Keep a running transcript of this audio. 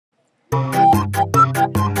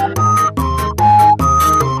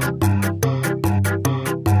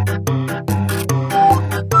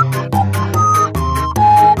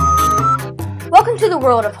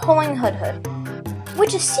world of Holling Hoodhood,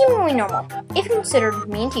 which is seemingly normal if considered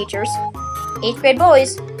mean teachers, 8th grade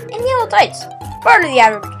bullies, and yellow tights, part of the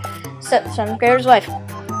average 7th grader's life.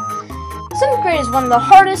 7th grade is one of the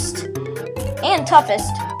hardest and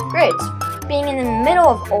toughest grades, being in the middle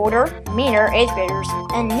of older, meaner 8th graders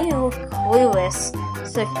and new, clueless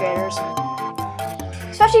 6th graders.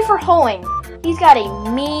 Especially for Holling, he's got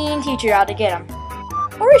a mean teacher out to get him.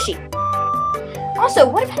 Or is she? Also,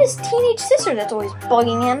 what about his teenage sister that's always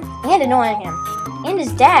bugging him and annoying him? And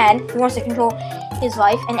his dad, who wants to control his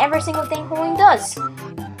life and every single thing Holling does.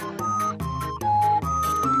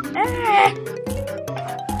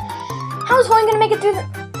 How is Holling going to make it through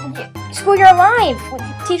the school year alive with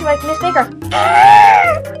a teacher like Miss Baker?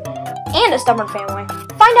 And a stubborn family.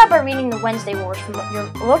 Find out by reading the Wednesday Wars from your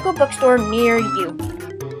local bookstore near you.